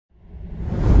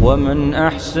ومن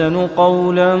أحسن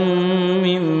قولا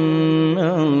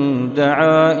ممن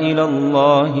دعا إلى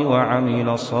الله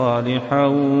وعمل صالحا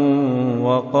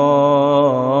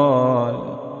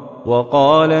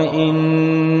وقال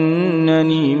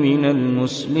إنني من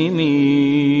المسلمين.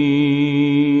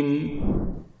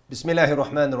 Bismillahir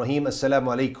Rahmanir Rahim. Assalamu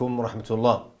alaikum wa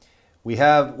rahmatullah. We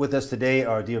have with us today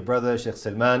our dear brother, Sheikh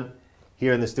Salman,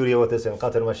 here in the studio with us in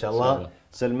Qatar, mashallah.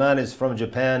 Salman is from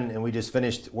Japan, and we just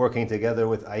finished working together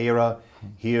with Aira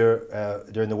here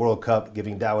during the World Cup,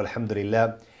 giving Dawah,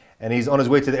 alhamdulillah. And he's on his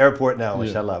way to the airport now,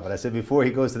 mashallah. But I said before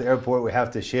he goes to the airport, we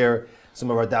have to share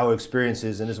some of our Dawah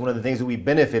experiences. And it's one of the things that we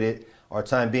benefited, our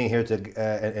time being here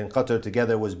in Qatar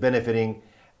together was benefiting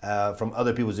from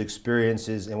other people's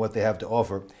experiences and what they have to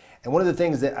offer. And one of the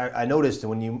things that I noticed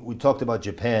when we talked about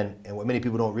Japan, and what many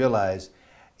people don't realize,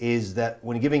 is that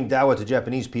when giving Dawah to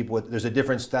Japanese people, there's a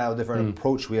different style, different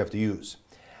approach we have to use.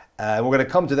 And we're going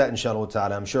to come to that, inshallah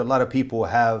ta'ala. I'm sure a lot of people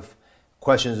have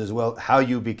questions as well, how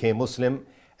you became Muslim.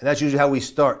 And that's usually how we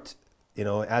start, you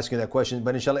know, asking that question.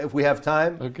 But inshallah, if we have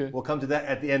time, we'll come to that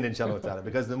at the end, inshallah ta'ala.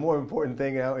 Because the more important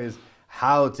thing now is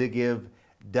how to give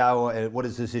Dawah, and what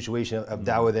is the situation of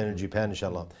Dawah then in Japan,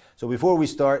 inshallah. So before we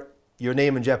start, your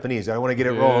name in Japanese. I don't want to get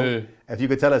it wrong. If you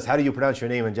could tell us, how do you pronounce your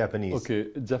name in Japanese? Okay,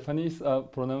 Japanese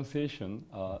pronunciation,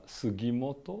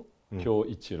 Sugimoto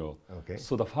Kyoichiro. Okay.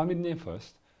 So the family name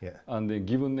first, and the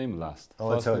given name last.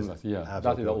 Oh, first name last. Yeah,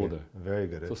 that is the order. Very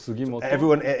good. So Sugimoto. So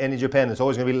everyone in Japan, it's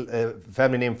always going to be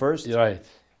family name first? Right.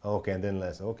 Okay, and then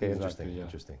last. Okay, exactly,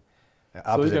 interesting.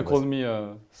 So you can call me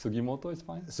Sugimoto, it's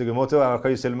fine? Sugimoto, I'll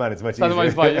call you Salman, it's much easier. Salman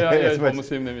is fine, it's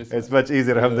Muslim name. It's much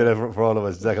easier, alhamdulillah, for all of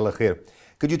us. Jazakallah khair.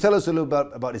 Could you tell us a little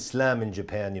about Islam in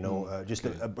Japan, you know, just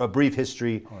a brief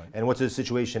history, and what's the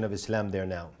situation of Islam there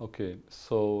now? Okay,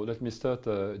 so let me start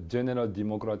a general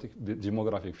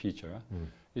demographic feature.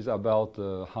 It's about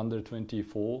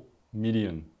 124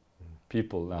 million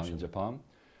people now in Japan,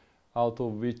 out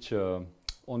of which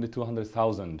only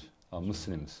 200,000 are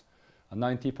Muslims.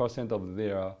 90% of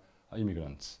them are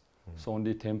immigrants. So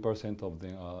only 10% of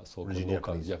them are so-called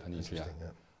local Japanese.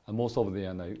 And most of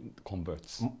them are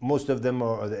converts. Most of them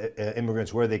are the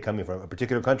immigrants. Where are they coming from? A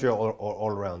particular country or all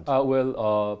around?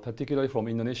 Well, particularly from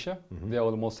Indonesia, they are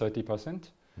almost 30%.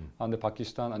 And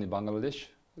Pakistan and Bangladesh,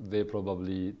 they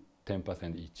probably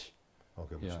 10% each.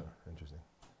 Okay, interesting.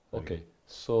 Okay,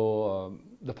 so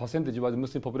the percentage of the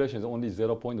Muslim population is only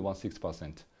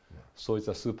 0.16%. So it's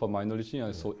a super minority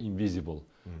and so invisible.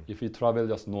 If you travel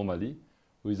just normally,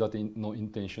 without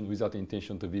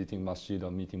intention to visiting masjid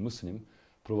or meeting Muslim,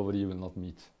 probably you will not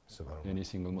meet any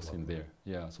single Muslim there.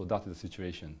 Yeah, so that is the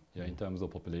situation in terms of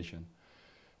population.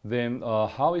 Then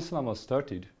how Islam was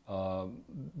started,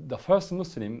 the first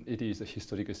Muslim, it is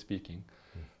historically speaking,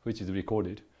 which is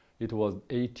recorded, it was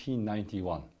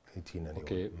 1891.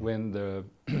 Okay, when the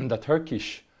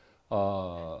Turkish,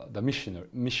 the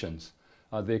missions,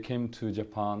 they came to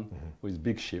Japan with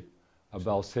big ship.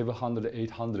 About 700,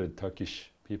 800 Turkish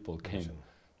people came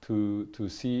to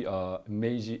see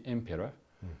Meiji Emperor.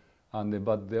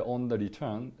 But on the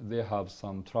return, they have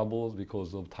some troubles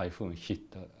because of typhoon hit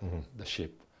the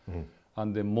ship.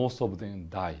 And then most of them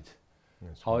died.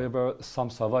 However, some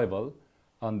survival,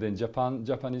 and then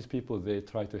Japanese people, they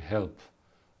try to help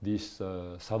these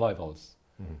survivals.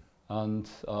 And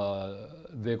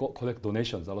they collect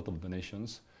donations, a lot of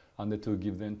donations, and to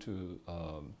give them to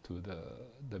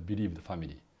the bereaved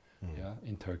family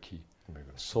in Turkey.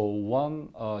 So one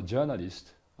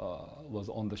journalist was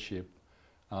on the ship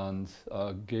and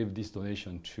gave this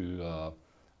donation to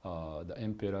the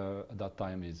emperor at that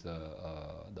time is the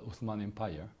Ottoman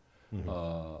Empire,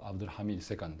 Abdulrahim II.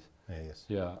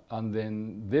 And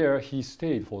then there he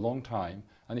stayed for a long time,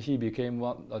 and he became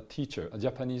a teacher, a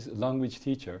Japanese language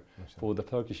teacher for the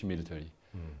Turkish military.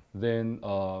 Then,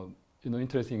 you know,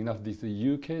 interesting enough, this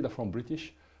the UK, from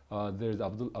British, there's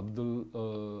Abdullah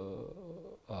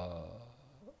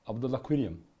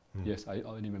Quilliam. Yes, I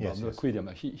remember Abdullah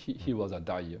Quilliam. He was a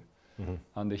Da'iyah,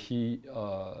 and he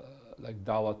like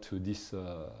Dawah to this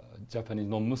Japanese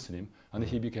non-Muslim, and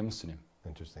he became Muslim.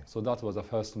 Interesting. So that was the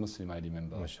first Muslim I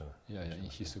remember. In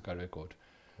historical record.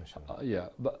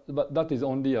 But that is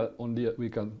only we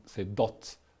can say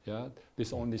dots.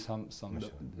 There's only some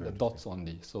the dots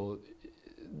only. So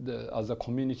as a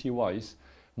community-wise,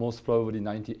 most probably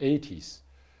 1980s,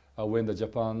 when the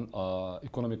Japan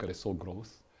economically saw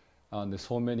growth, and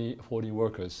so many foreign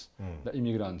workers, the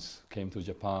immigrants came to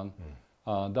Japan.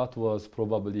 That was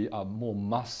probably a more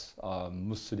mass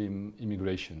Muslim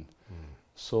immigration.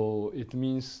 So it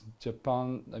means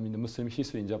Japan, I mean the Muslim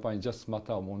history in Japan is just a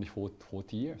matter of only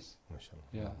 40 years.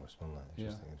 Yeah. Yeah.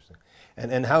 Interesting.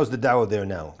 And how's the Dawah there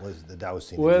now? What is the Dawah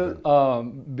scene? Well,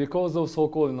 because of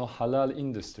so-called halal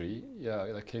industry,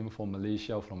 that came from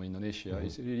Malaysia, from Indonesia,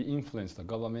 it's really influenced the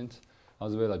government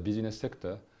as well as business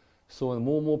sector. So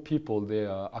more and more people, they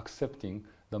are accepting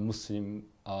the Muslim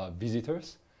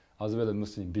visitors as well as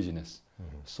Muslim business.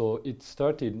 So it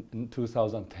started in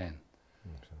 2010.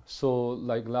 So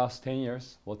like last 10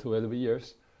 years or 12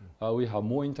 years, we have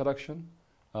more interaction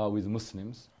with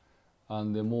Muslims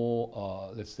and the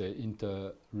more, let's say,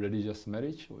 inter-religious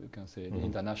marriage, or you can say the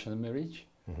international marriage,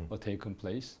 are taking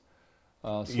place.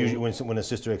 Usually when a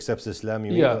sister accepts Islam,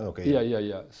 you yeah, mean? Okay,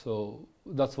 yeah. So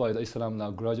that's why the Islam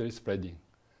now gradually spreading.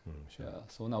 Sure. Yeah,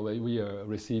 so now we are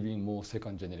receiving more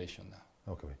second generation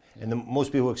now. Okay. And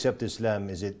most people who accept Islam,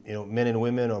 is it men and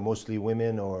women or mostly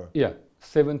women or? Yeah,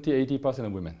 70–80%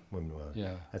 of women.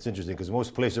 Yeah. That's interesting because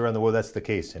most places around the world that's the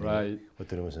case. Right. With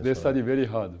the Muslims. They study very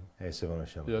hard. Yeah,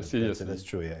 seriously. That's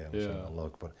true. Yeah. Allah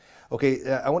Akbar.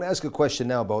 Okay, I want to ask a question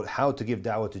now about how to give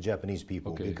da'wah to Japanese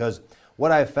people because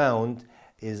what I found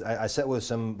is I sat with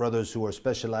some brothers who are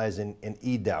specialized in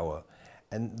e-da'wah,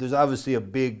 and there's obviously a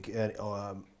big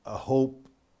a hope,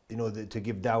 to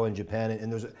give da'wah in Japan,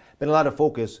 and there's been a lot of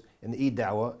focus in the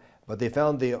e-da'wah, but they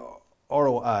found the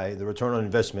ROI, the return on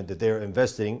investment that they're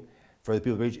investing for the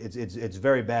people to reach, it's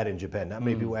very bad in Japan. Not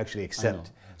many people actually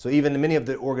accept. So even many of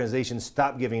the organizations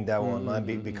stopped giving da'wah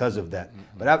online because of that.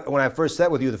 But when I first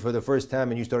sat with you for the first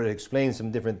time and you started explaining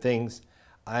some different things,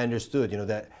 I understood,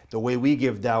 that the way we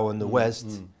give da'wah in the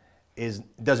West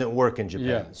doesn't work in Japan.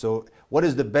 Yeah. So what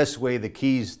is the best way, the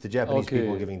keys to Japanese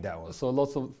people giving da'wah? So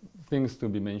lots of things to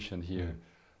be mentioned here.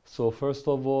 So first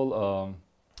of all,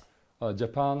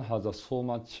 Japan has so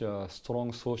much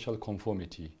strong social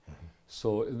conformity.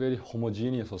 So a very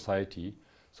homogeneous society.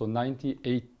 So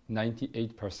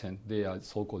 98% they are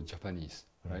so-called Japanese,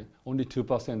 right? Only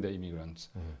 2% they're immigrants.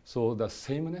 So the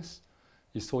sameness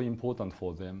is so important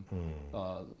for them.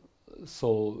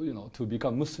 So, to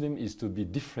become Muslim is to be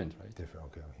different, right? Different,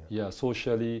 okay. Yeah,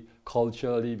 socially,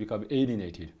 culturally become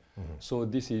alienated. So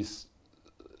this is,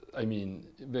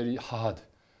 very hard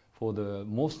for the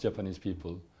most Japanese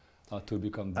people to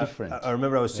become different. I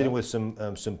remember I was sitting with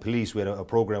some police. We had a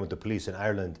program with the police in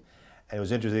Ireland, and it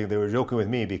was interesting. They were joking with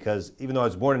me because even though I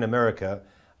was born in America,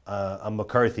 I'm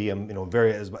Mccarthy. I'm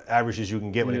very as average as you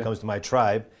can get when it comes to my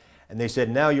tribe. And they said,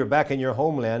 now you're back in your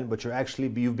homeland, but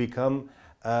you've become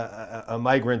a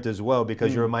migrant as well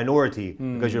because you're a minority,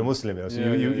 because you're Muslim.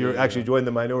 So you're actually joined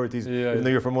the minorities, even though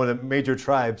you're from one of the major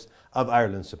tribes of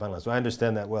Ireland, subhanAllah. So I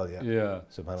understand that well,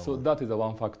 subhanAllah. So that is the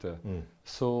one factor.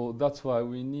 So that's why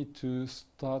we need to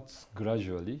start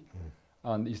gradually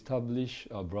and establish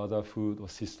a brotherhood or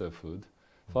sisterhood.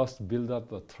 First, build up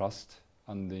the trust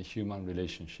and the human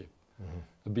relationship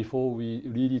before we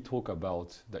really talk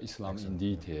about the Islam in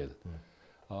detail.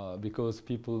 Because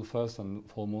people first and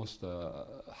foremost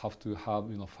have to have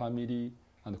family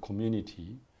and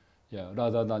community,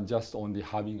 rather than just only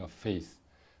having a faith.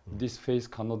 This faith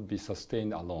cannot be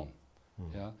sustained alone.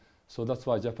 So that's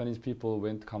why Japanese people,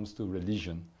 when it comes to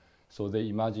religion, so they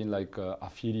imagine like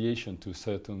affiliation to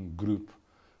certain group,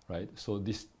 right? So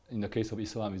this, in the case of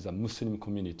Islam, is a Muslim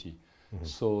community.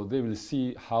 So they will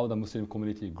see how the Muslim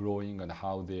community is growing and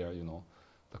how they are,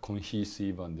 the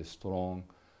cohesive and the strong.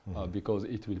 Because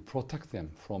it will protect them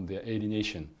from their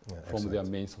alienation from their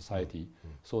main society.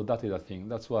 So that is a thing.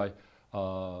 That's why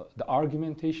the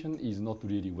argumentation is not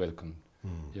really welcome.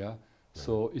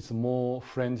 So it's more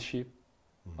friendship,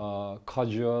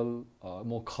 casual,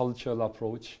 more cultural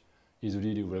approach is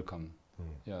really welcome.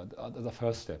 The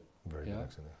first step. Very good,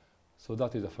 excellent. So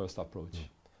that is the first approach.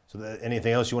 So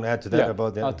anything else you want to add to that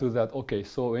about that? Add to that. Okay.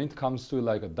 So when it comes to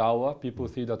like a dawah, people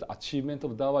see that the achievement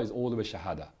of dawah is always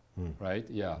shahada. Right?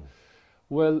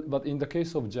 Well, but in the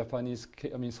case of Japanese,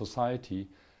 society,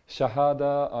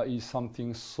 shahada is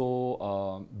something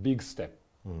so big step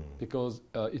because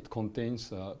it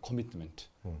contains commitment.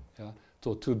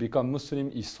 So to become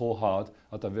Muslim is so hard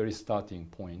at a very starting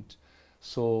point.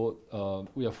 So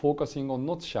we are focusing on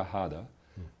not shahada,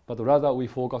 but rather we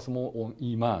focus more on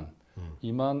iman.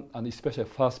 Iman, and especially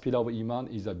first pillar of iman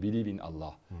is a belief in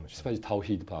Allah, especially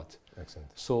tawheed part.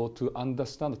 Excellent. So to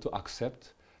understand, to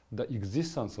accept the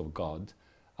existence of God,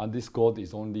 and this God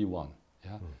is only one.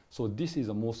 So this is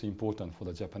the most important for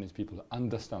the Japanese people to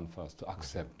understand first, to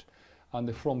accept.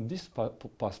 And from this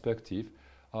perspective,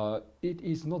 it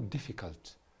is not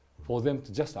difficult for them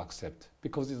to just accept,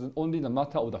 because it's only the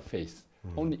matter of the faith.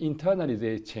 Only internally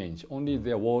they change, only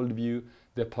their worldview,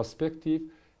 their perspective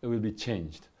will be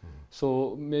changed.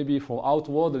 So maybe from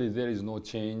outwardly there is no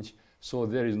change, so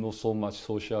there is no so much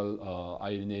social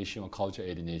alienation or culture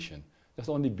alienation. That's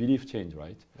only belief change,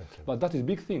 right? Okay. But that is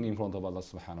big thing in front of Allah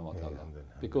subhanahu wa ta'ala,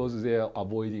 because they are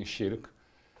avoiding shirk,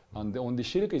 and the only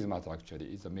shirk is matter actually.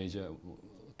 It's a major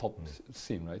top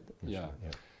sin, right? Yeah.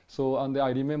 So, and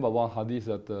I remember one hadith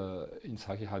that in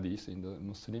Sahih hadith in the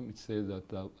Muslim, it says that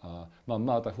man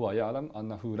mata huwa ya'lam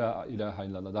annahu la ilaha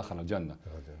illallah dakhala al-jannah.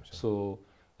 So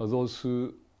those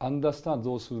who understand,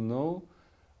 those who know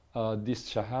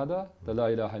this shahada, the la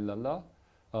ilaha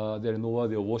illallah, there is no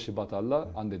worthy of worship but Allah,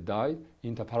 and they died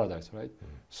into paradise, right?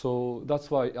 So that's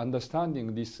why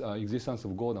understanding this existence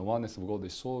of God and oneness of God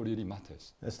is so really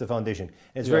matters. That's the foundation.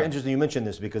 And it's very interesting you mentioned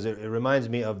this, because it reminds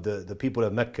me of the people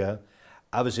of Mecca.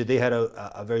 Obviously, they had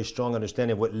a very strong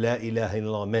understanding of what La ilaha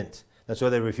illallah meant. That's why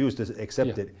they refused to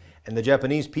accept it. And the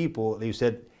Japanese people, you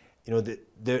said, you know,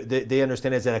 they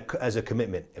understand it as a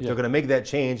commitment. If they're going to make that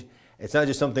change, it's not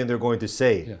just something they're going to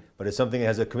say, but it's something that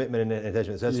has a commitment and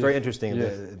attachment. So that's very interesting.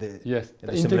 The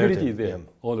integrity is there,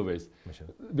 always.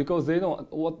 Because they know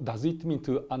what does it mean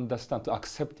to understand, to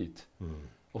accept it.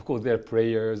 Of course, their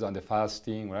prayers and the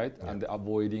fasting, right? And the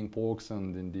avoiding porks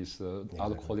and in these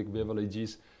alcoholic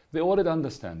beverages. They already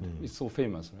understand. It's so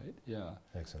famous, right? Yeah.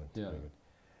 Excellent.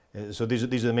 Yeah. So these are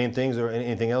the main things, or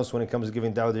anything else when it comes to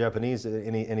giving Dawah to Japanese?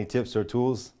 Any tips or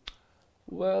tools?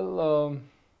 Well,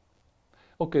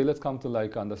 okay, let's come to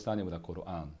like understanding of the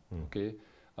Quran. Okay,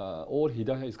 all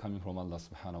hidayah is coming from Allah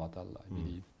subhanahu wa ta'ala, I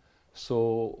believe.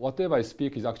 So whatever I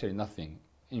speak is actually nothing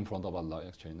in front of Allah,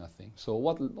 actually nothing. So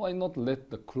why not let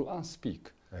the Quran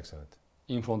speak? Excellent.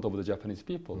 In front of the Japanese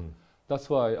people? That's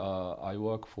why I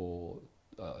work for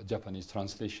Japanese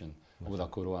translation of the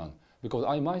Quran, because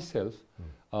I myself,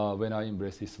 when I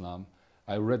embraced Islam,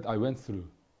 I went through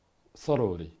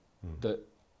thoroughly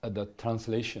the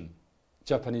translation,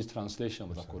 Japanese translation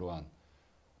of the Quran,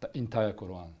 the entire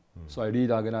Quran. So I read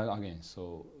again and again.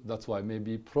 So that's why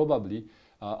maybe probably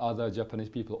other Japanese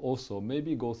people also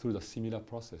maybe go through the similar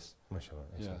process.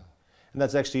 MashaAllah. Yeah. And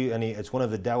that's actually, it's one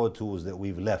of the Dawah tools that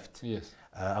we've left. Yes.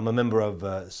 I'm a member of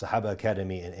Sahaba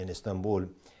Academy in Istanbul,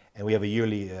 and we have a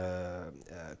yearly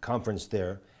conference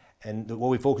there. And what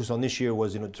we focused on this year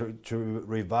was, to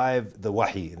revive the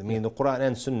wahi, meaning the Quran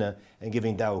and Sunnah, and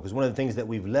giving da'wah. Because one of the things that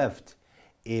we've left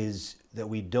is that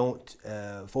we don't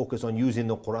focus on using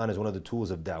the Quran as one of the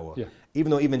tools of da'wah. Even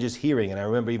though even just hearing, and I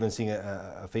remember even seeing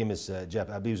a famous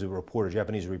Japanese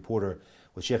reporter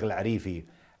with Sheikh Al-Arifi,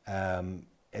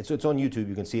 and so it's on YouTube,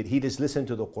 you can see it. He just listened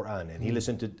to the Quran, and he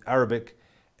listened to Arabic,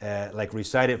 like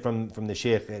recite it from the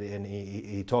Sheikh, and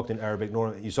he talked in Arabic.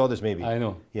 You saw this maybe? I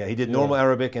know. Yeah, he did normal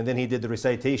Arabic, and then he did the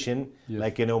recitation,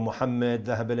 like, Muhammad,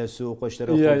 ذهب إلى السوق واشترى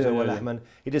خبزا ولحما.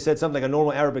 He just said something like a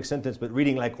normal Arabic sentence, but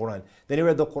reading like Quran. Then he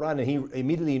read the Quran, and he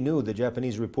immediately knew, the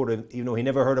Japanese reporter, even though he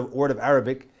never heard a word of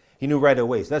Arabic, he knew right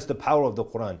away. So that's the power of the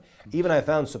Quran. Even I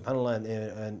found,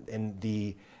 subhanAllah, in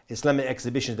the Islamic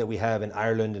exhibitions that we have in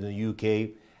Ireland and the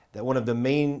UK, that one of the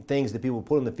main things that people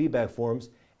put in the feedback forums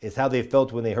is how they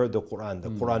felt when they heard the Quran, the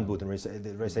Quran booth, and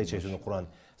the recitation of the Quran.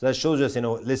 So that shows us,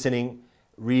 listening,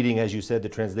 reading, as you said, the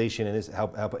translation, and this,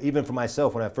 how even for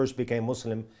myself, when I first became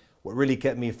Muslim, what really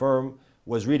kept me firm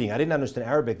was reading. I didn't understand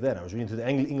Arabic then. I was reading through the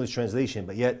English translation,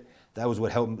 but yet that was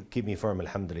what helped keep me firm,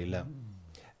 alhamdulillah.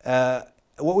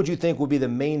 What would you think would be the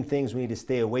main things we need to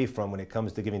stay away from when it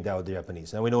comes to giving da'wah to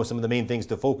Japanese? Now we know some of the main things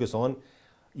to focus on.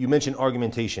 You mentioned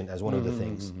argumentation as one of the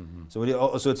things. So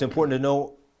it's important to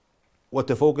know what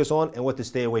to focus on and what to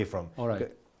stay away from. All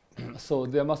right. So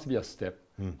there must be a step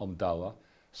of da'wah.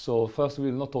 So first we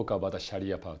will not talk about the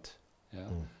Sharia part,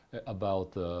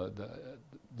 about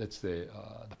let's say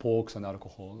the porks and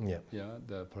alcohol,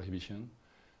 the prohibition,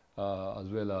 as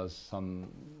well as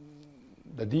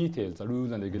the details, the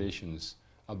rules and regulations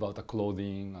about the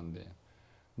clothing and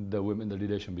the women, the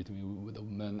relation between the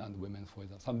men and women, for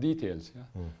example, some details.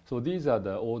 So these are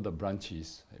all the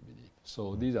branches, I believe.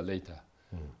 So these are later.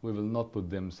 We will not put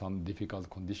them some difficult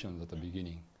conditions at the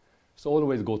beginning. So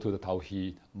always go to the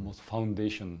Tawheed, most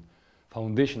foundational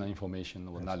information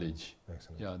or knowledge.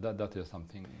 Excellent. Yeah, that is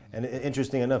something. And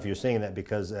interesting enough, you're saying that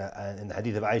because in the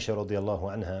hadith of Aisha radiallahu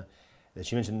anha, that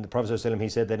she mentioned the Prophet ﷺ, he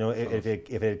said that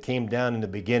if it came down in the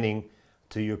beginning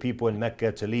to your people in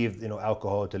Mecca to leave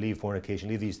alcohol, to leave fornication,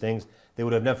 leave these things, they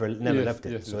would have never left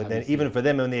it. So then even for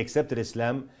them, when they accepted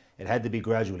Islam, it had to be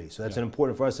gradually. So that's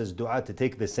important for us as du'a to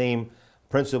take the same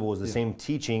principles, the same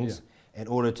teachings, in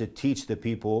order to teach the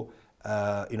people,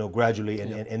 gradually,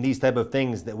 and these type of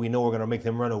things that we know are going to make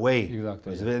them run away.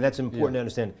 Exactly. So that's important to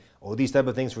understand. These type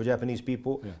of things for Japanese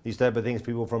people, these type of things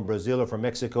people from Brazil or from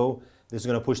Mexico, this is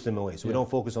going to push them away. So we don't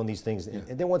focus on these things.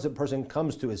 And then once a person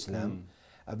comes to Islam,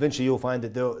 eventually you'll find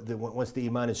that once the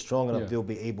iman is strong enough, they'll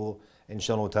be able,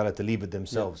 inshallah ta'ala, to leave it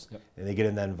themselves. And they get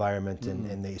in that environment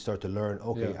and they start to learn,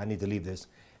 okay, I need to leave this,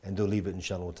 and they'll leave it,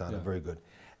 inshallah ta'ala. Very good.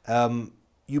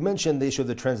 You mentioned the issue of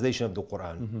the translation of the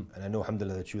Quran, and I know,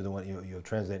 alhamdulillah, that you're the one, you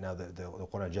translate now the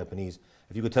Quran Japanese.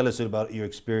 If you could tell us about your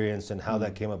experience and how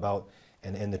that came about,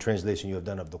 and the translation you have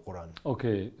done of the Quran.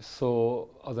 Okay,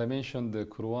 so as I mentioned, the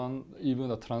Quran, even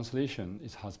the translation,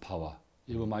 it has power.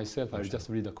 Even myself, I just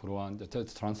read the Quran, the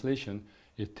translation,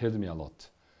 it tells me a lot.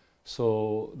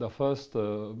 So the first,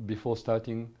 before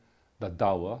starting the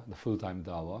Dawah, the full-time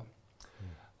Dawah,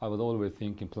 I was always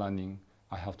thinking, planning,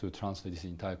 I have to translate this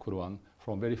entire Quran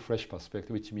from very fresh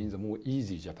perspective, which means a more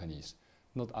easy Japanese,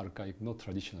 not archaic, not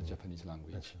traditional Japanese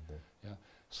language.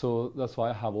 So that's why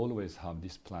I have always have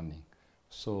this planning.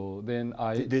 So then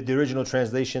the original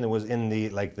translation was in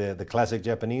the classic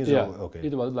Japanese? Yeah, or, okay.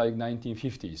 It was like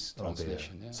 1950s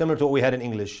translation. Okay, Similar to what we had in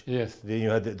English. Yes. Then you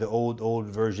had the old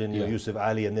version, Yusuf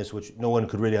Ali and this, which no one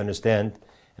could really understand.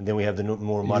 And then we have the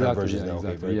more modern versions now.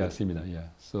 Exactly, okay, yeah, similar, yeah.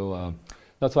 So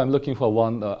that's why I'm looking for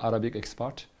one Arabic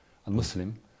expert, a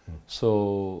Muslim.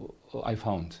 So I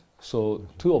found. So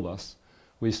two of us,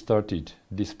 we started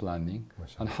this planning.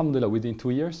 Alhamdulillah, within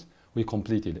 2 years, we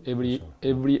completed.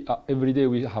 Every day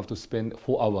we have to spend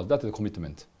 4 hours. That's the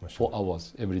commitment. 4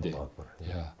 hours every day.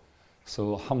 Yeah.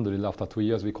 So alhamdulillah, after 2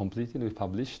 years we completed, we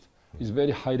published. It's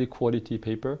very highly quality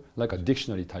paper, like a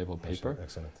dictionary type of paper.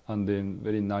 Excellent. And then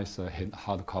very nice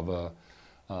hardcover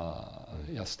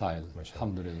style.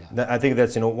 Alhamdulillah. I think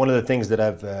that's one of the things that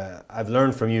I've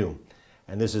learned from you,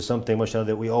 and this is something, mashallah,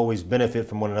 that we always benefit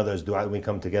from one another as dua when we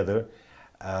come together.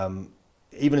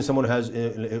 Even if someone has,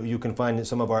 you can find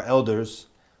some of our elders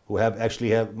who actually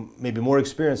have maybe more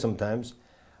experience sometimes,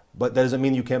 but that doesn't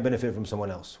mean you can't benefit from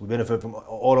someone else. We benefit from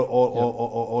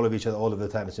all of each other all of the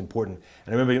time. It's important.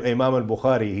 And I remember Imam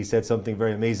al-Bukhari, he said something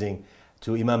very amazing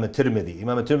to Imam al-Tirmidhi.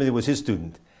 Imam al-Tirmidhi was his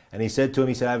student. And he said to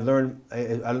him, I've learned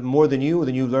more than you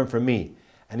learned from me.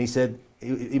 And he said,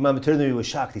 Imam al-Tirmidhi was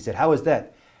shocked. He said, how is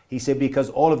that? He said, because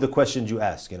all of the questions you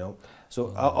ask,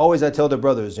 So I tell the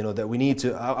brothers, that we need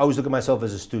to, I always look at myself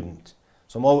as a student.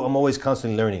 So I'm always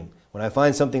constantly learning. When I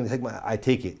find something, I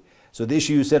take it. So the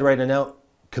issue you said right now,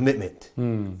 commitment,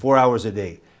 4 hours a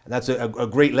day. And that's a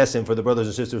great lesson for the brothers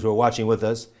and sisters who are watching with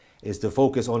us, is to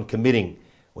focus on committing.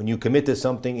 When you commit to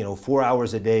something, 4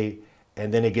 hours a day,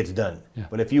 and then it gets done.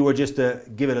 But if you were just to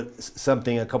give it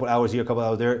something, a couple hours here, a couple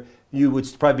hours there, you would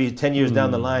probably be 10 years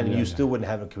down the line and you still wouldn't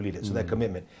have it completed. So that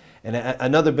commitment. And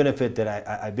another benefit that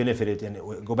I benefited,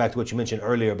 and go back to what you mentioned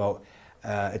earlier about,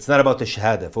 it's not about the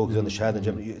shahada, focus on the shahada.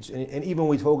 And even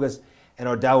we focus in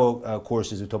our Dawah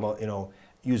courses, we talk about,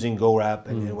 using GoRap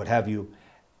and what have you.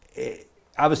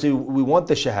 Obviously, we want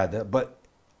the shahada, but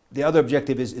the other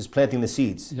objective is planting the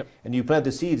seeds. And you plant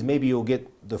the seeds, maybe you'll get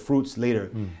the fruits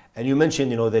later. And you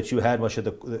mentioned, that you had much of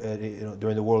the,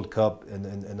 during the World Cup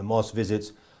and the mosque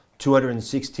visits,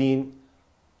 216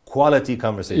 quality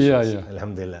conversations.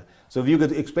 Alhamdulillah. So if you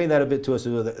could explain that a bit to us,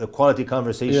 the quality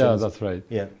conversations. Yeah, that's right.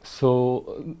 Yeah.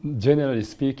 So generally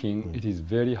speaking, it is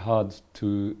very hard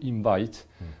to invite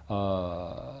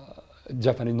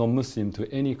Japanese non-Muslim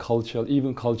to any cultural,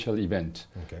 even cultural event.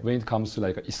 When it comes to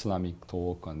like Islamic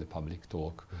talk and the public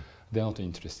talk, they're not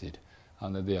interested,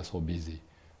 and they are so busy.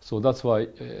 So that's why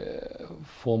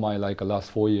for my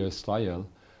last 4 years trial,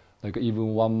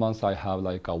 even 1 month I have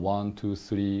 1, 2,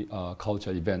 3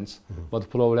 cultural events, but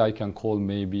probably I can call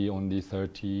maybe only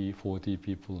 30, 40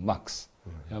 people max.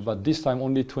 But this time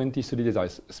only 23 days I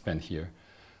spent here.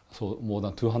 So more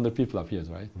than 200 people appeared,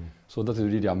 right? So that's a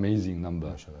really amazing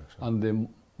number. And then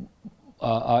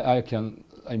I can,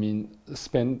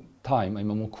 spend time,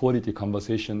 more quality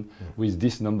conversation with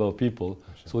this number of people.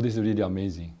 So this is really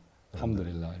amazing.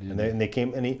 Alhamdulillah. Really. And they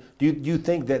came. Do you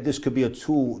think that this could be a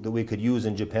tool that we could use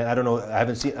in Japan? I don't know. I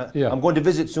haven't seen. I'm going to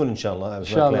visit soon, inshallah.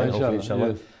 Inshallah.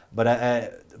 Yes. But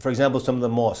for example, some of the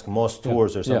mosque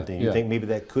tours or something. You think maybe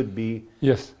that could be?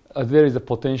 Yes. There is a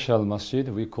potential masjid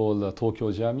we call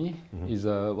Tokyo Jami. Is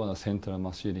one central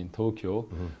masjid in Tokyo.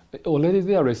 Already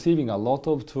they are receiving a lot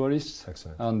of tourists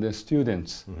and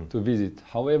students to visit.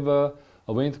 However,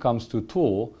 when it comes to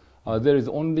tour, there is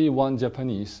only one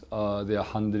Japanese they are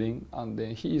handling, and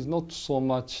he is not so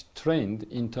much trained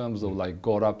in terms of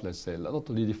GoRap, let's say, not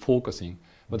really focusing,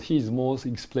 but he is more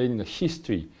explaining the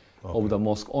history of the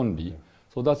mosque only.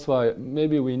 So that's why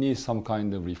maybe we need some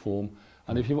kind of reform.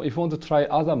 And if you want to try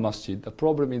other masjid, the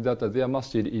problem is that their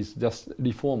masjid is just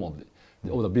reform of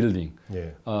the building.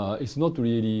 It's not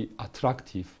really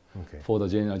attractive for the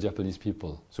general Japanese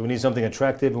people. So we need something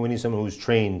attractive, and we need someone who's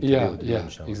trained to be able to do it,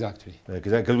 inshallah. Exactly.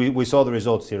 Because we saw the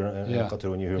results here in Qatar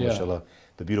when you were here, mashallah.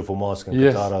 The beautiful mosque in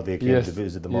Qatar, they came to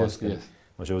visit the mosque. Mashallah,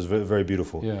 it was very, very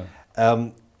beautiful.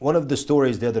 One of the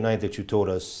stories the other night that you told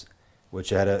us, which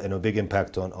had a big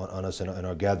impact on us in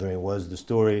our gathering, was the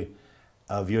story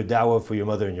of your da'wah for your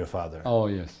mother and your father. Oh,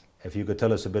 yes. If you could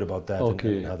tell us a bit about that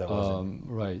and how that was.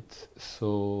 Right.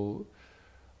 So,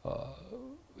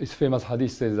 it's famous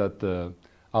hadith says that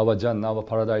our Jannah, our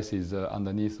paradise is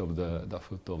underneath of the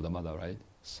foot of the mother, right?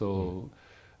 So,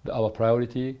 our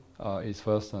priority is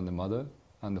first on the mother,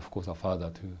 and of course our father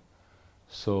too.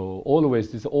 So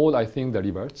always, this all I think the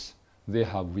reverts, they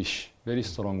have wish, very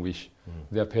strong wish.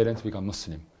 Their parents become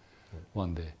Muslim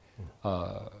one day.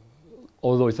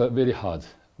 Although it's very hard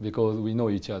because we know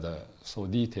each other so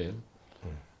detailed.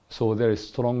 So there is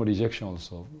strong rejection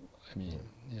also. I mean,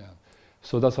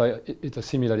 So that's why it's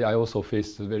similarly, I also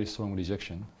faced a very strong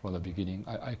rejection from the beginning.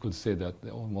 I could say that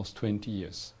almost 20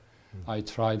 years. I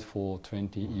tried for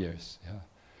 20 years.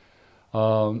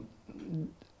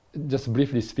 Just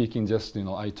briefly speaking,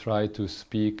 I try to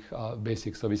speak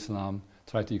basics of Islam,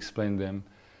 try to explain them,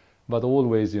 but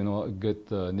always,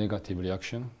 get negative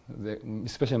reaction.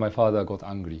 Especially my father got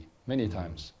angry many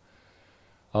times.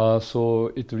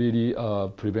 So it really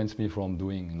prevents me from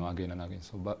doing, again and again.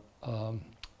 So, but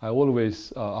I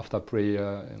always, after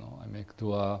prayer, I make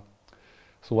dua.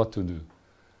 So what to do?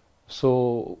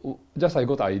 So just I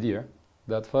got idea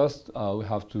that first we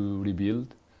have to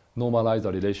rebuild, normalize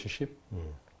the relationship.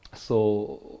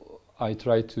 So I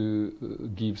try to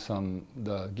give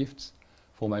the gifts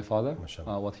for my father,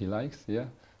 what he likes.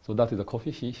 So that is the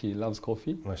coffee. He loves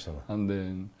coffee. And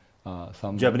then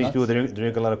some Japanese people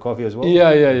drink a lot of coffee as well.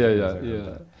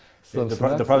 The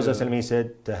Prophet ﷺ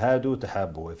said, "Tahadu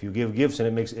tahabbu." If you give gifts,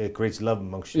 and it creates love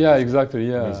amongst you.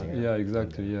 Exactly.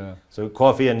 So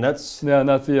coffee and nuts.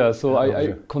 Nuts. So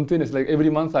I continuously, like every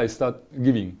month, I start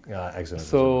giving. Excellent.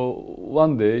 So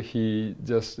one day he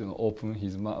just opened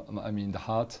his the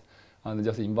heart, and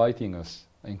just inviting us,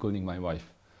 including my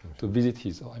wife, to visit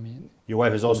his. Your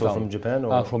wife is also from Japan,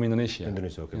 or from Indonesia.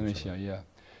 Indonesia, okay. Indonesia,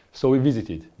 So we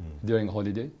visited during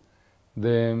holiday.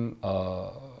 Then.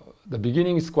 The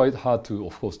beginning is quite hard to,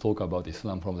 of course, talk about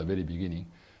Islam from the very beginning.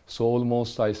 So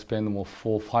almost I spend 4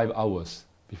 or 5 hours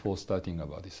before starting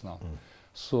about Islam.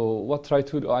 So what I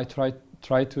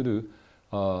tried to do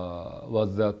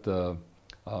was that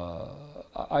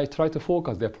I tried to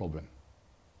focus their problem.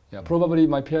 Probably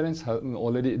my parents have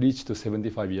already reached to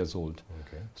 75 years old.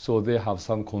 So they have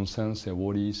some concerns and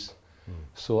worries.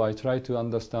 So I try to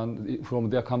understand from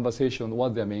their conversation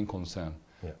what their main concern.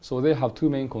 So they have 2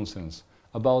 main concerns.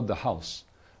 About the house.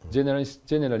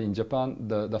 Generally in Japan,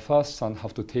 the first son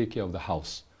have to take care of the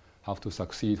house, have to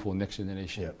succeed for next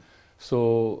generation.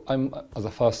 So I'm, as a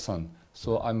first son,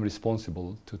 so I'm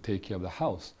responsible to take care of the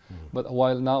house. But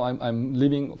while now I'm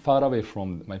living far away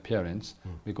from my parents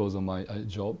because of my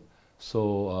job,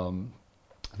 so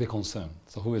they're concerned.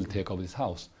 So who will take care of this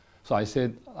house? So I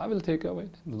said, I will take care of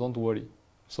it, don't worry.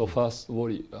 So first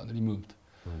worry removed.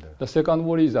 The second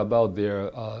worry is about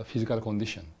their physical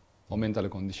condition. Or mental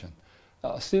condition.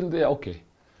 Still they are okay,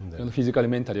 physically,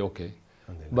 mentally okay,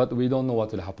 but we don't know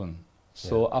what will happen.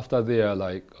 So after they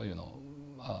are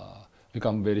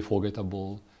become very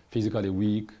forgettable, physically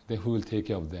weak, then who will take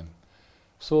care of them?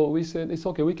 So we said, it's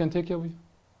okay, we can take care of you.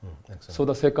 So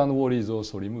the second worry is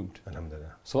also removed.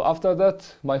 So after that,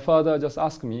 my father just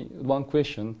asked me one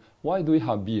question, why do we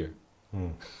have beer?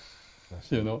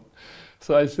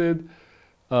 So I said,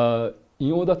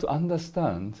 in order to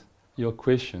understand your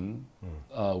question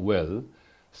well,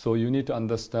 so you need to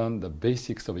understand the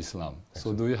basics of Islam.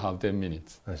 So do you have 10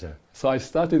 minutes? So I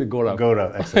started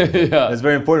Gaurav. Excellent. It's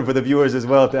very important for the viewers as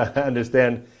well to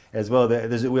understand as well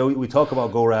that we talk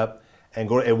about Gaurav,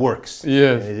 and it works.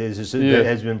 It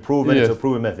has been proven. It's a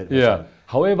proven method.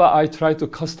 However, I try to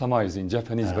customize in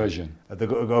Japanese version.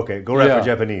 Gaurav for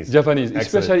Japanese.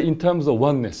 Especially in terms of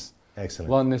oneness. Excellent.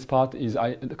 Oneness part is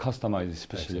I customize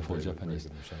especially for Japanese.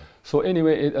 So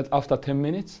anyway, after 10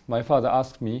 minutes, my father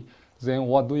asked me, then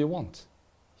what do you want?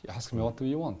 He asked me, what do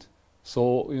you want?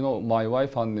 So, my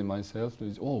wife and myself,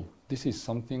 this is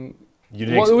something you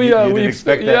didn't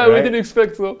expect that, right? We didn't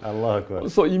expect so. Allah Akbar.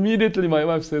 So immediately my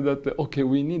wife said that, okay,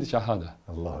 we need shahada.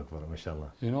 Allah Akbar,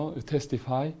 mashallah. You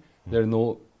testify, there is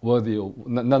none worthy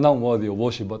of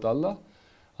worship but Allah,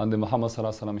 and then Muhammad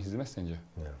sallallahu alaihi wasallam is his messenger.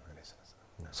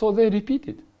 So they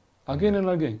repeated again and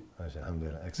again.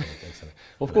 Alhamdulillah. Excellent.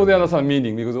 Of course, they understand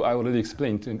meaning because I already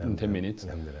explained in 10 minutes.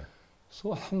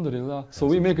 So alhamdulillah. So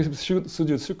we make sujood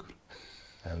shukr.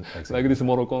 Like this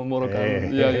Moroccan with the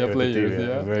players. team,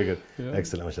 Yeah. Very good. Yeah.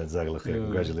 Excellent, mashallah. Jazakallah khair. Yeah.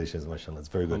 Congratulations, mashallah. It's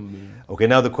very good. Alhamdulillah. Okay,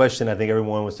 now the question I think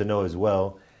everyone wants to know as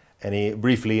well,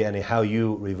 briefly, how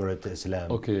you reverted to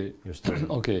Islam. Okay. Your story.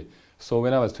 Okay. So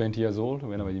when I was 20 years old,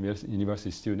 when I was a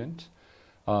university student,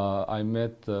 I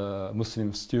met a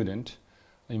Muslim student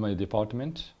in my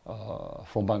department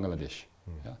from Bangladesh.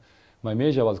 Yeah. My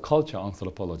major was culture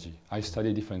anthropology. I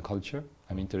study different culture.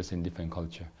 I'm interested in different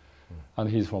culture. And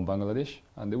he's from Bangladesh.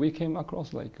 And we came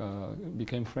across,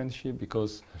 became friendship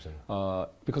because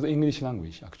English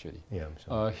language, actually.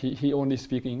 Yeah, he only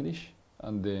speaks English,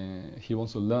 and he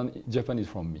wants to learn Japanese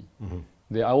from me.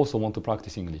 I also want to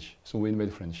practice English, so we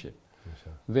made friendship.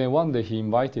 Then one day he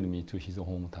invited me to his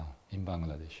hometown in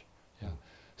Bangladesh. Yeah.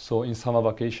 So in summer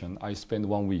vacation, I spent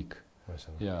 1 week.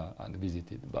 Yeah, and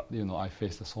visited. But I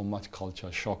faced so much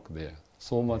culture shock there.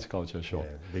 So much culture shock.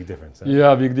 Yeah, big difference. Huh?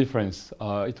 Yeah, big difference.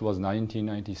 It was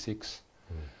 1996.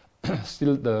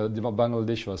 Still, the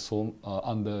Bangladesh was so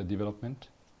under development.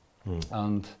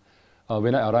 And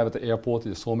when I arrived at the airport,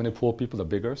 there's so many poor people, the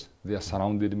beggars. They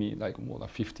surrounded me, like more than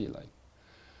 50.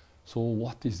 So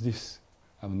what is this?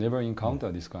 I've never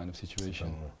encountered this kind of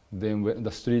situation. Then when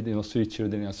the street, street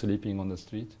children are sleeping on the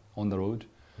street, on the road.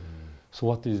 So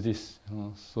what is this?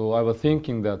 So I was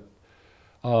thinking that.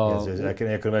 Yes, I can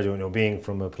imagine being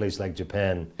from a place like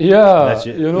Japan. Yeah,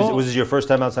 was this your first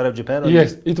time outside of Japan?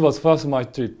 Yes, it was first my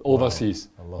trip overseas.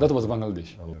 Wow. That was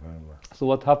Bangladesh. So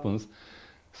what happens?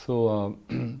 So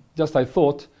I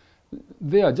thought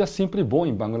they are just simply born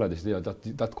in Bangladesh. They are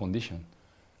that condition.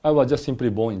 I was just simply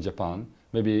born in Japan.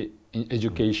 Maybe in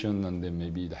education and then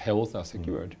maybe the health are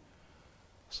secured.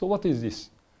 So what is this?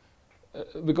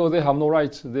 Because they have no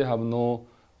rights, they have no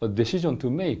decision to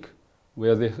make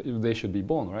where they should be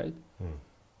born, right?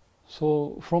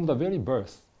 So from the very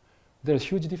birth, there's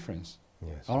huge difference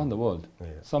around the world.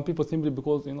 Some people simply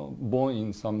because born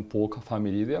in some poor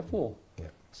family, they are poor.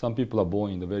 Some people are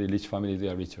born in the very rich family, they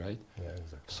are rich, right?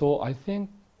 Exactly. So I think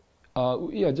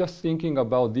we are just thinking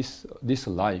about this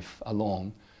life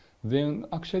alone. Then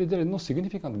actually there is no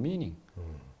significant meaning,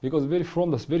 because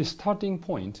from the very starting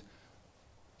point,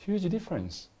 huge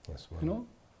difference,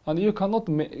 and you cannot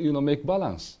make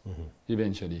balance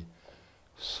eventually.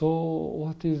 So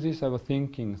what is this? I was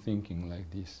thinking like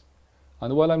this,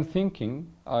 and while I'm thinking,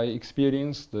 I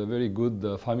experienced a very good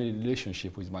family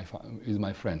relationship with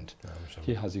my friend.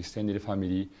 He has extended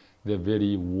family; they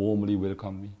very warmly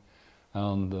welcome me,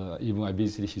 and even I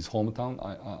visited his hometown,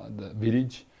 the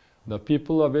village. The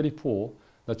people are very poor.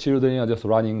 The children are just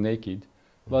running naked,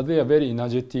 but they are very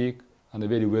energetic and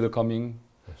very welcoming.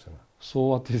 So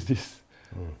what is this?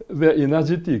 They are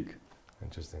energetic.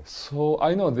 Interesting. So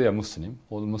I know they are Muslim,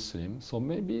 all Muslim. So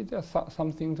maybe there's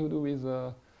something to do with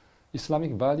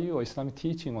Islamic value or Islamic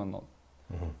teaching or not.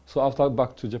 So after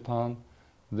back to Japan,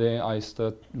 then I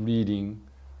start reading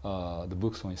the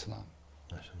books on Islam.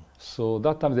 So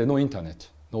that time there's no internet,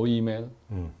 no email.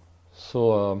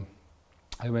 So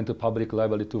I went to public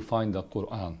library to find the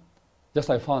Quran.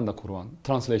 I found the Quran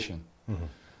translation.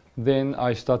 Then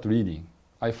I start reading.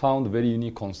 I found a very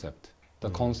unique concept, the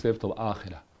concept of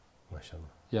akhirah.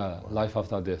 Yeah, life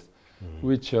after death,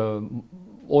 which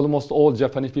almost all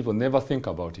Japanese people never think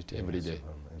about it every day.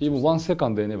 Even 1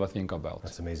 second they never think about.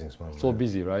 That's amazing. So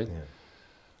busy, right? Yeah.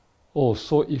 Oh,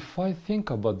 so if I think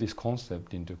about this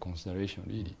concept into consideration,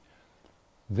 really,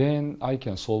 then I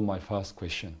can solve my first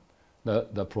question,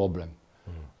 the problem.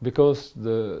 Because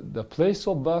the place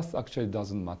of birth actually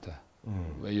doesn't matter.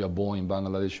 Where you are born in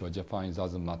Bangladesh or Japan, it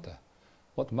doesn't matter.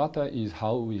 What matters is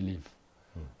how we live,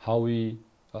 how we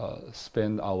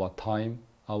spend our time,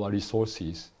 our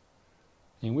resources,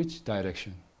 in which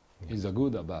direction, is a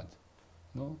good or bad.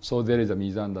 So there is a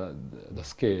mizan, the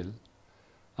scale,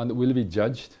 and will be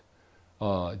judged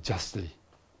justly.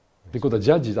 Because the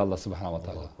judge is Allah subhanahu wa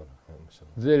ta'ala.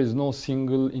 There is no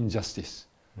single injustice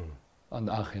on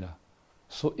the akhirah.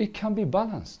 So it can be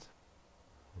balanced.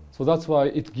 So that's why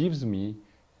it gives me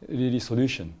really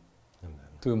solution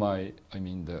to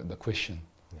the question.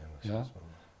 Yeah.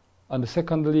 And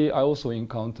secondly, I also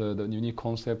encountered the unique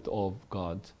concept of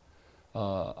God.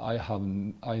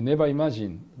 I never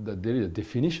imagined that there is a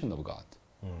definition of God.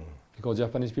 Because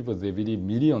Japanese people, they believe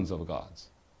millions of gods.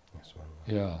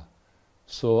 Yeah.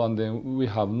 So, and then we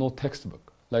have no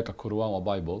textbook, like a Quran or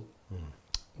Bible,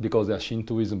 because they are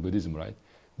Shintoism, Buddhism, right?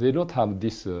 They don't have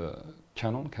this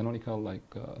canonical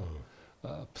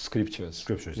scriptures,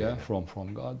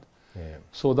 from God.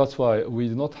 So that's why we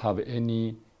do not have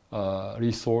any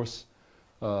resource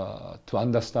to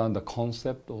understand the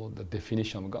concept or the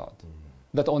definition of God.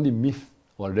 That only myth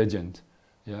or legend,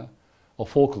 or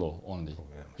folklore only.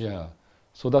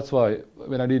 So that's why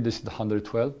when I read this, the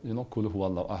 112, Kul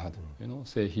huwallahu ahad,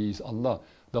 say He is Allah.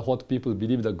 The what people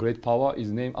believe the great power is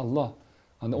named Allah,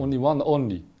 and only one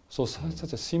only. So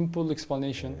such a simple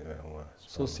explanation.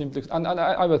 So simple. And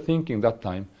I was thinking that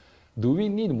time, do we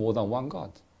need more than one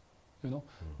God?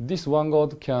 This one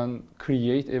God can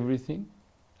create everything.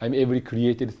 I mean, every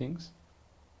created things.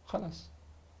 Khalas.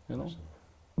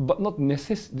 But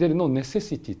there is no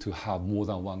necessity to have more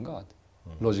than one God,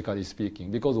 logically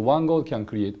speaking, because one God can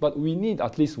create, but we need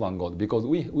at least one God because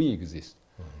we exist.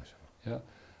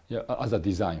 As a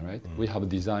design, right? We have a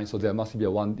design, so there must be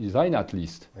one designer at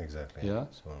least. Exactly.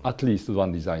 At least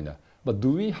one designer. But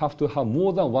do we have to have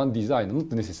more than one designer?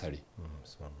 Not necessary.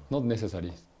 Not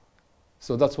necessary.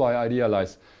 So that's why I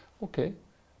realized, okay,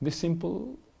 this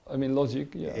simple,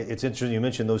 logic. It's interesting you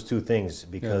mentioned those two things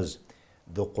because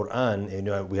the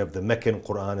Quran, we have the Meccan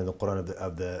Quran and the Quran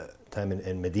of the time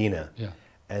in Medina.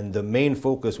 And the main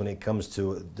focus when it comes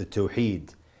to the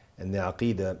Tawheed and the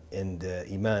Aqidah and the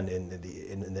Iman in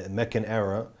the Meccan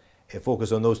era, it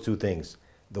focused on those two things.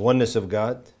 The oneness of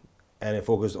God, and it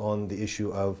focused on the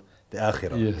issue of the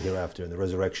Akhirah, hereafter, and the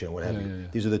resurrection, what have you.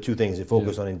 These are the two things it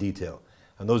focused on in detail.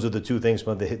 And those are the two things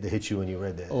that hit you when you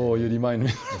read that. Oh, you remind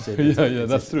me.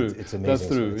 That's true. It's amazing. That's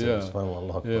true,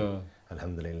 SubhanAllah.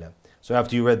 Alhamdulillah. So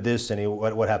after you read this, and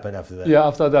what happened after that? Yeah,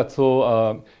 after that,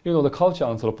 so, the culture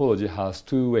anthropology has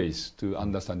two ways to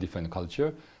understand different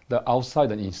culture, the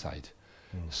outside and inside.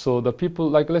 So the people,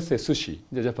 like let's say sushi,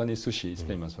 the Japanese sushi is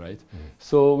famous, right?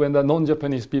 So when the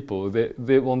non-Japanese people,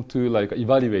 they want to like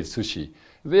evaluate sushi,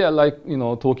 they are like,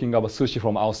 talking about sushi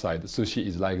from outside. Sushi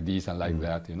is like this and like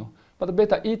that, But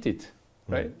better eat it,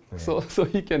 right? So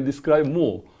he can describe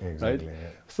more, right?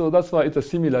 So that's why it's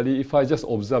similarly, if I just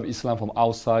observe Islam from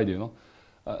outside,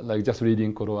 like just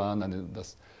reading Quran, and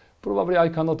that's, probably I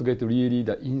cannot get really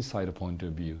the inside point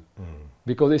of view.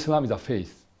 Because Islam is a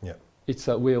faith. It's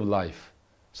a way of life.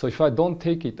 So if I don't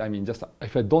take it, just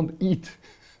if I don't eat,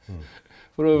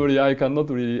 probably I cannot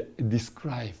really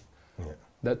describe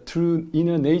the true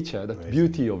inner nature, the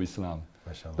beauty of Islam.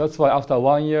 That's why after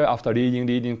 1 year, after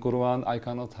reading Quran, I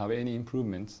cannot have any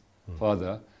improvements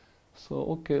further. So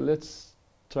okay, let's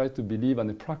try to believe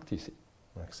and practice it.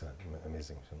 Excellent,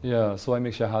 amazing. Yeah, so I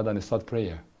make shahada and start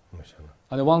prayer.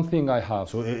 And one thing I have.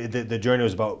 So the journey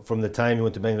was about from the time you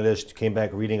went to Bangladesh to came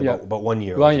back reading about 1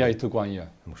 year. 1 year, it took 1 year.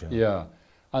 Yeah.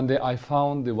 And then I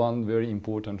found the one very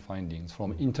important findings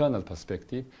from internal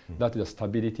perspective, that is the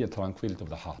stability and tranquility of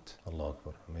the heart. Allah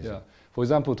Akbar, amazing. For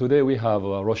example, today we have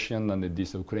Russian and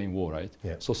this Ukraine war, right?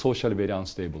 So socially very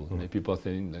unstable. People are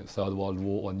saying the Third World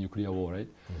War or nuclear war, right?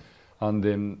 And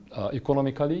then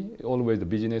economically, always the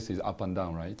business is up and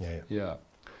down, right?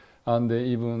 And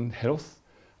even health.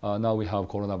 Now we have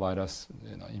coronavirus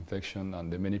infection,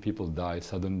 and many people die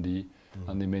suddenly,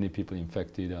 and many people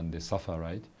infected and they suffer,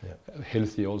 right?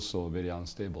 Healthy also very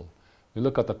unstable. We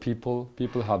look at the people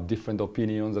have different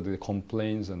opinions, and they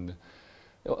complain, and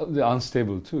they're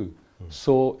unstable too.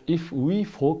 So if we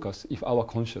focus, if our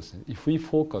consciousness, if we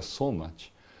focus so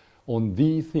much on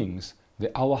these things,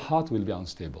 our heart will be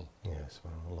unstable.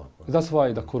 That's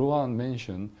why the Quran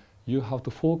mentioned you have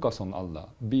to focus on Allah,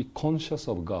 be conscious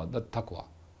of God, that taqwa.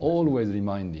 Always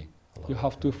reminding. You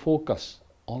have to focus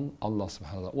on Allah subhanahu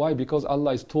wa ta'ala. Why? Because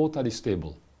Allah is totally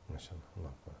stable.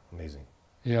 Amazing.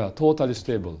 Yeah, totally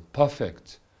stable,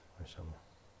 perfect.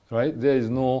 Right? There is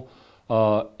no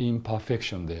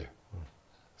imperfection there.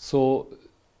 So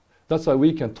that's why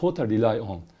we can totally rely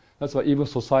on. That's why even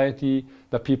society,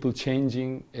 the people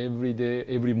changing every day,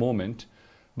 every moment,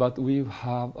 but we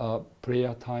have a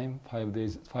prayer time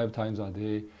 5 times a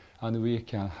day, and we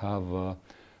can have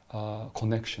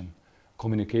connection,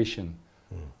 communication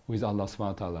with Allah subhanahu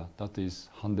wa ta'ala that is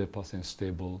 100%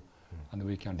 stable, and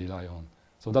we can rely on.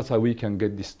 So that's why we can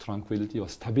get this tranquility or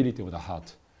stability of the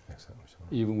heart,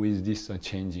 even with this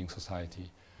changing society.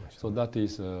 So that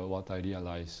is what I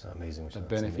realize, the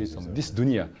benefits of this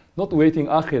dunya. Not waiting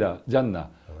akhirah, Jannah,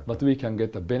 but we can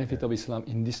get the benefit of Islam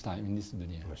in this time, in this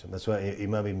dunya. That's why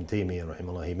Imam Ibn Taymiyyah,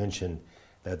 rahimahullah, he mentioned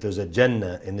that there's a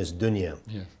Jannah in this dunya.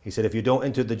 He said if you don't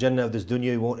enter the Jannah of this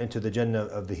dunya, you won't enter the Jannah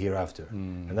of the hereafter.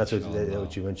 And that's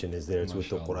what you mentioned is there. It's with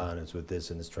the Quran, it's with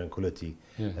this, and this tranquility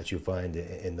that you find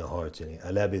in the hearts.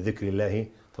 أَلَا بِذِكْرِ اللَّهِ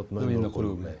تَطْمَئِنُّ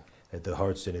الْقُلُوبُ. That the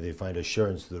hearts, they find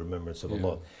assurance through the remembrance of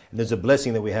Allah. And there's a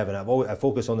blessing that we have, and I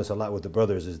focus on this a lot with the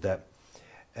brothers, is that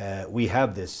we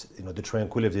have this, the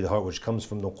tranquility of the heart, which comes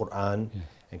from the Quran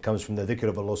and comes from the dhikr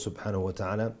of Allah subhanahu wa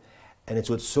ta'ala. And it's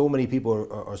what so many people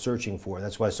are searching for. And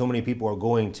that's why so many people are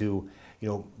going to,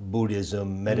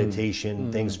 Buddhism, meditation,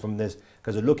 things from this,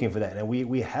 because they're looking for that. And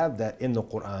we have that in the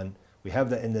Quran. we have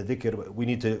that in the dhikr, but we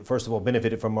need to first of all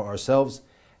benefit it from ourselves,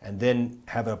 and then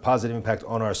have a positive impact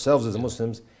on ourselves as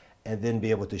Muslims, and then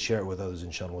be able to share it with others,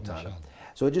 inshallah ta'ala.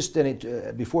 So just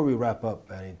before we wrap up,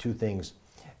 two things.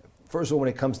 First of all, when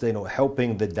it comes to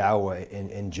helping the da'wah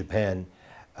in Japan,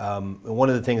 one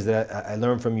of the things that I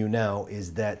learned from you now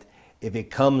is that if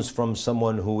it comes from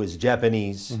someone who is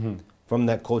Japanese, from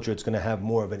that culture, it's going to have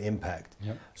more of an impact.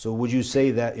 Yep. So would you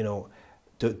say that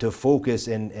to focus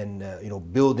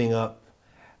and building up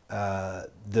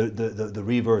the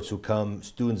reverts who come,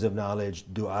 students of knowledge,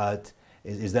 du'at,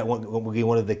 is that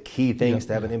one of the key things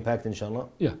to have an impact, inshallah?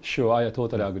 Yeah, sure. I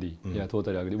totally agree. Yeah,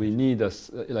 totally agree. We need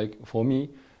like for me,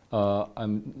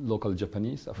 I'm local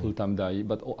Japanese, a full-time da'i,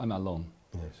 but I'm alone.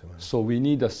 So we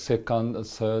need a second, a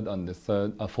third, and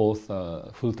a fourth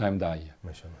full-time da'i.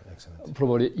 Excellent.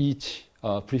 Probably each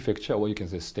prefecture, or you can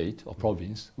say state or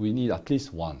province, we need at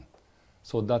least one.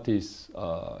 So that is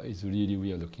really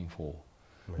we are looking for.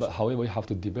 But however, we have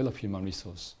to develop human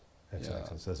resource.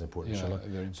 Excellent. So that's important, Yeah, inshallah.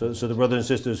 very important. So the brothers and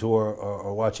sisters who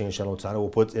are watching, inshallah ta'ala, we'll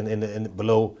put in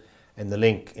below in the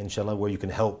link, inshallah, where you can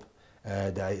help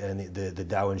the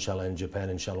da'wah, inshallah, in Japan,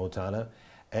 inshallah ta'ala.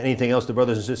 Anything else the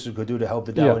brothers and sisters could do to help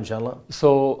the da'wah, inshallah?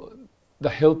 So the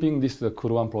helping this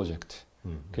Quran project.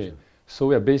 Okay. So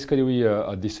we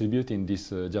are distributing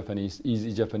this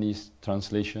easy Japanese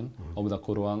translation of the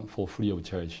Quran for free of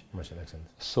charge. Excellent.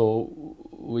 So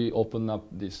we open up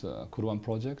this Quran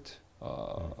project.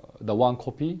 The one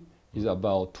copy is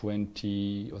about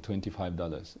 $20 or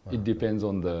 $25. It depends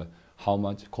on how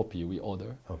much copy we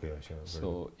order. Okay.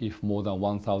 So if more than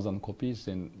 1,000 copies,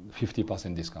 then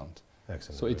 50% discount.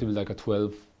 Excellent. So it will be like a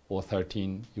 12 or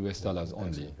 13 US dollars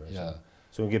only. Yeah.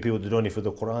 So we get people to donate for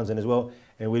the Qurans and as well,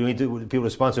 and we need people to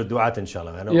sponsor du'at,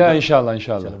 inshallah. Yeah, inshallah.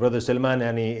 Brother Salman,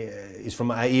 and he's from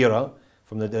Aira,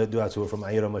 from the du'ats who are from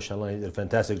Aira, mashallah. He did a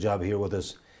fantastic job here with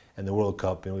us in the World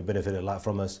Cup, and we benefited a lot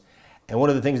from us. And one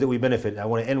of the things that we benefit, I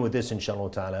want to end with this,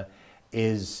 inshallah ta'ala,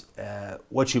 is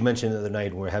what you mentioned the other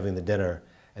night when we were having the dinner,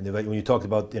 and when you talked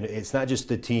about, it's not just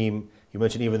the team, you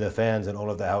mentioned even the fans and all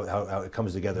of that, how it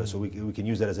comes together. So we can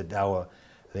use that as a da'wah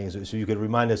thing. So you could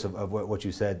remind us of what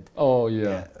you said. Oh,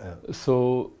 yeah.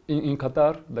 So in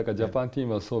Qatar, like a Japan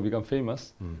team also become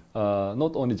famous.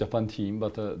 Not only Japan team,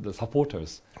 but the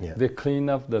supporters. They clean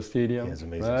up the stadium,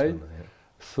 right?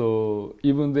 So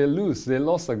even they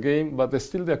lost a game, but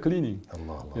they're cleaning.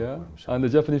 And the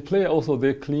Japanese player also,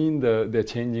 they clean their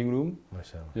changing room.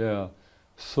 Yeah.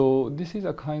 So this is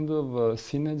a kind of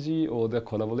synergy or the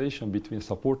collaboration between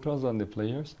supporters and the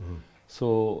players.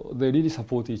 So they really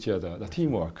support each other, the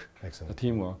teamwork. Excellent. The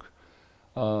teamwork.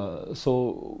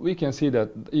 So we can see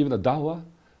that even the Dawah,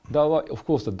 of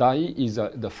course, the da'i is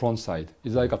the front side.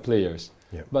 It's like a players.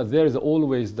 But there is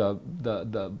always the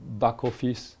back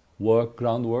office work,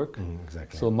 groundwork.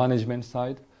 Exactly. So management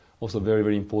side, also very,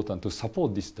 very important to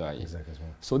support this da'i. Exactly.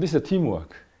 So this is a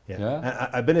teamwork.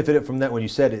 I benefited from that when you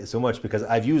said it so much, because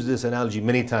I've used this analogy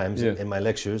many times in my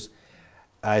lectures.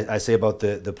 I say about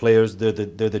the players, they're the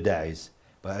da'is.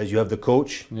 But as you have the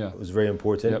coach, it was very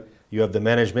important. You have the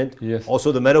management,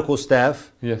 also the medical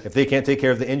staff. If they can't take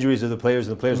care of the injuries of the players,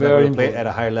 and the players are not going to play at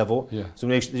a higher level. So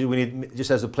we need, just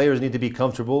as the players need to be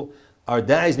comfortable, our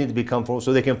da'is need to be comfortable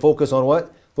so they can focus on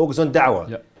what? Focus on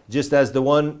da'wah. Just as the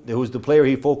one who's the player,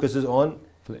 he focuses on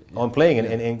playing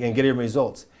and getting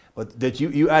results. But that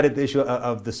you added the issue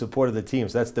of the support of the team.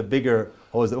 So that's the bigger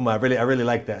whole is the ummah. I really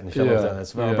like that. Inshallah.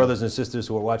 That's for our brothers and sisters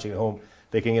who are watching at home.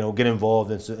 They can get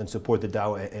involved and support the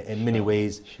da'wah in many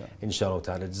ways. Inshallah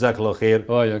ta'ala. Jazakallah khair.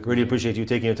 Really appreciate you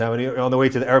taking your time. And you're on the way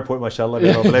to the airport, mashallah.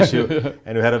 May Allah bless you.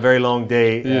 And we had a very long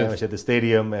day at the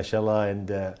stadium, mashallah,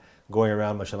 and going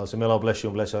around, mashallah. So may Allah bless you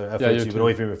and bless your efforts. You've been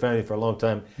away from your family for a long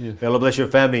time. May Allah bless your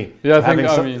family. Having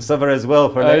sabr as well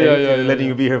for letting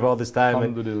you be here for all this time.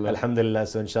 Alhamdulillah. Alhamdulillah.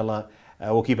 So inshallah,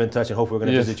 we'll keep in touch and hopefully we're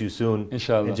going to visit you soon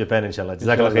in Japan, inshallah.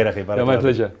 Jazakallah khair, akhi. My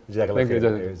pleasure. Jazakallah khair.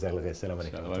 Jazakallah khair. Assalamu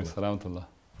alaikum.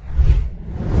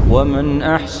 ومن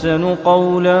أحسن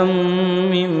قولا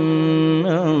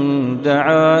ممن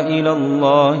دعا إلى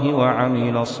الله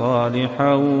وعمل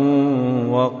صالحا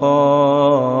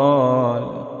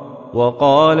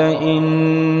وقال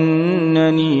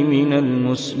إنني من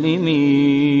المسلمين.